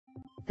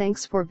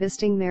Thanks for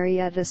visiting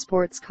Marietta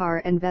Sports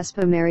Car and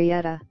Vespa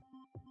Marietta.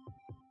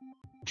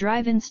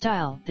 Drive in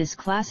style this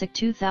classic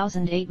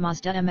 2008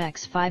 Mazda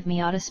MX-5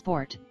 Miata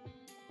Sport.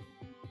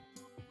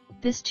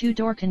 This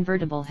two-door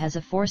convertible has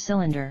a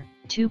 4-cylinder,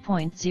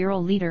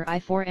 2.0-liter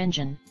i4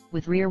 engine,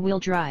 with rear-wheel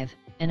drive,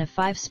 and a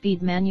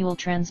 5-speed manual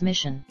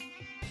transmission.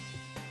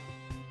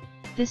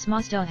 This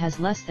Mazda has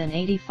less than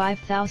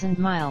 85,000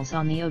 miles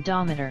on the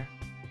odometer.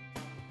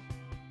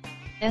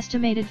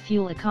 Estimated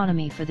fuel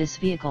economy for this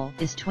vehicle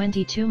is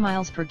 22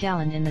 miles per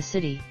gallon in the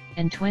city,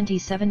 and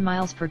 27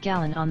 miles per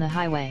gallon on the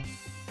highway.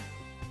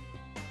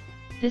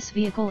 This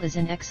vehicle is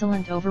in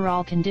excellent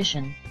overall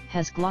condition,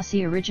 has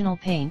glossy original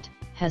paint,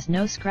 has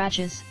no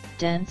scratches,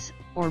 dents,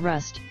 or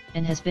rust,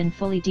 and has been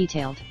fully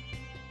detailed.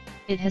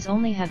 It has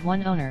only had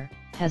one owner,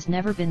 has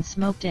never been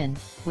smoked in,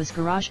 was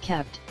garage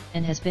kept,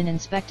 and has been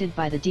inspected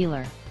by the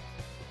dealer.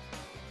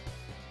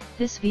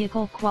 This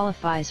vehicle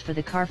qualifies for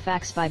the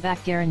Carfax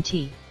buyback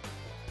guarantee.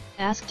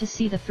 Ask to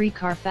see the free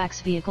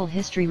Carfax Vehicle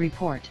History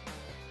Report.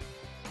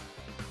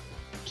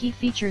 Key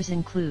features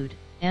include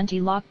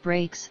anti-lock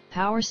brakes,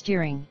 power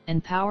steering,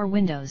 and power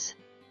windows.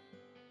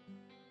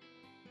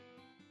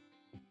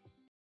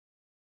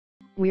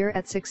 We're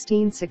at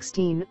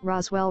 1616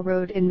 Roswell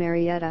Road in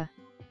Marietta.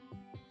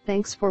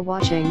 Thanks for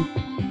watching.